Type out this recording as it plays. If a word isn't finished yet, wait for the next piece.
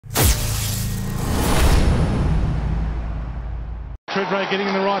Treadray getting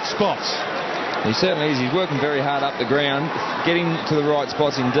in the right spots. He certainly is. He's working very hard up the ground, getting to the right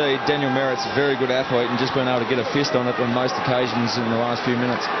spots indeed. Daniel Merritt's a very good athlete and just been able to get a fist on it on most occasions in the last few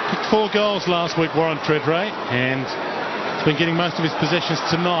minutes. Kicked 4 goals last week, Warren Treadray, and he's been getting most of his possessions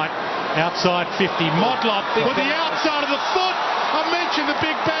tonight. Outside 50. Motlop with the outside of the foot. I mentioned the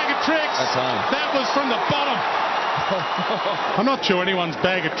big bag of tricks. That's home. That was from the bottom. I'm not sure anyone's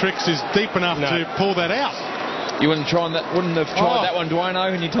bag of tricks is deep enough to pull that out. You wouldn't have tried that one, Dwayne,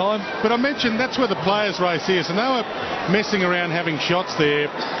 in your time? But I mentioned that's where the players' race is, and they were messing around having shots there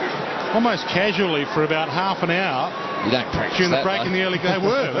almost casually for about half an hour. You don't practice during the that, break in the early game. They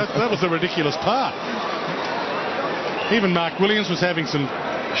were. That was the ridiculous part. Even Mark Williams was having some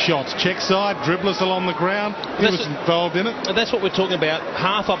shots. Checkside, dribblers along the ground. He was involved in it. That's what we're talking about.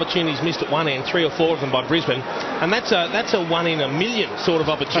 Half opportunities missed at one end, 3 or 4 of them by Brisbane. And that's a 1 in a million sort of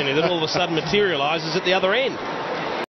opportunity that all of a sudden materialises at the other end.